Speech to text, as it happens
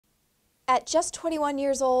At just 21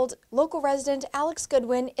 years old, local resident Alex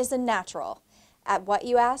Goodwin is a natural. At what,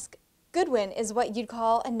 you ask? Goodwin is what you'd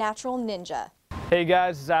call a natural ninja. Hey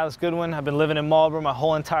guys, it's Alex Goodwin. I've been living in Marlborough my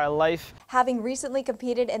whole entire life. Having recently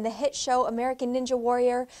competed in the hit show American Ninja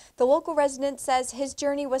Warrior, the local resident says his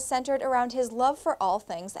journey was centered around his love for all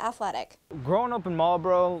things athletic. Growing up in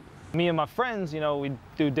Marlborough, me and my friends, we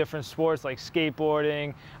do different sports like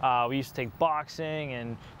skateboarding. We used to take boxing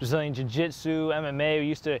and Brazilian Jiu-Jitsu, MMA. We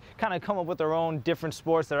used to kind of come up with our own different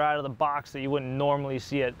sports that are out of the box that you wouldn't normally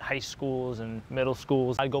see at high schools and middle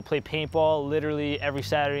schools. I'd go play paintball literally every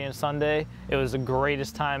Saturday and Sunday. It was the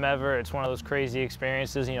greatest time ever. It's one of those crazy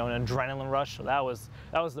experiences, an adrenaline rush. So that was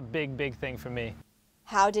the big thing for me.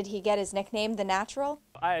 How did he get his nickname, The Natural?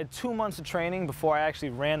 I had 2 months of training before I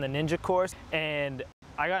actually ran the ninja course, and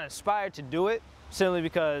I got inspired to do it simply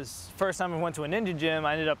because first time I went to a ninja gym,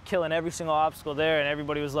 I ended up killing every single obstacle there, and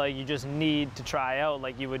everybody was like, you just need to try out,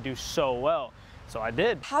 like you would do so well. So I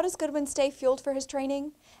did. How does Goodwin stay fueled for his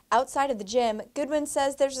training? Outside of the gym, Goodwin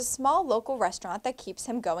says there's a small local restaurant that keeps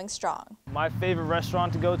him going strong. My favorite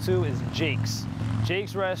restaurant to go to is Jake's.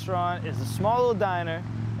 Jake's restaurant is a small little diner.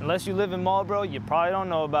 Unless you live in Marlborough, you probably don't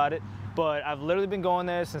know about it. But I've literally been going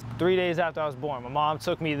there since 3 days after I was born. My mom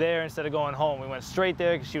took me there instead of going home. We went straight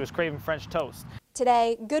there because she was craving French toast.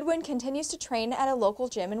 Today, Goodwin continues to train at a local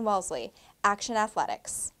gym in Wellesley, Action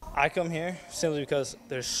Athletics. I come here simply because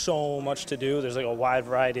there's so much to do. There's like a wide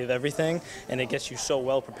variety of everything, and it gets you so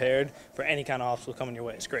well prepared for any kind of obstacle coming your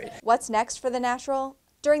way. It's great. What's next for the natural?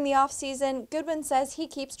 During the off-season, Goodwin says he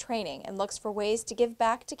keeps training and looks for ways to give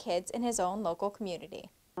back to kids in his own local community.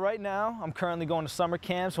 Right now, I'm currently going to summer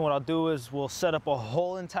camps, and what I'll do is we'll set up a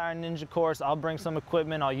whole entire ninja course. I'll bring some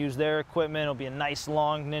equipment, I'll use their equipment. It'll be a nice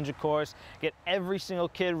long ninja course. Get every single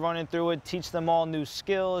kid running through it, teach them all new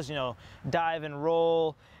skills, dive and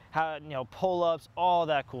roll, how, pull-ups, all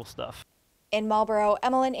that cool stuff. In Marlborough,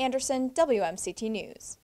 Emmeline Anderson, WMCT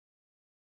News.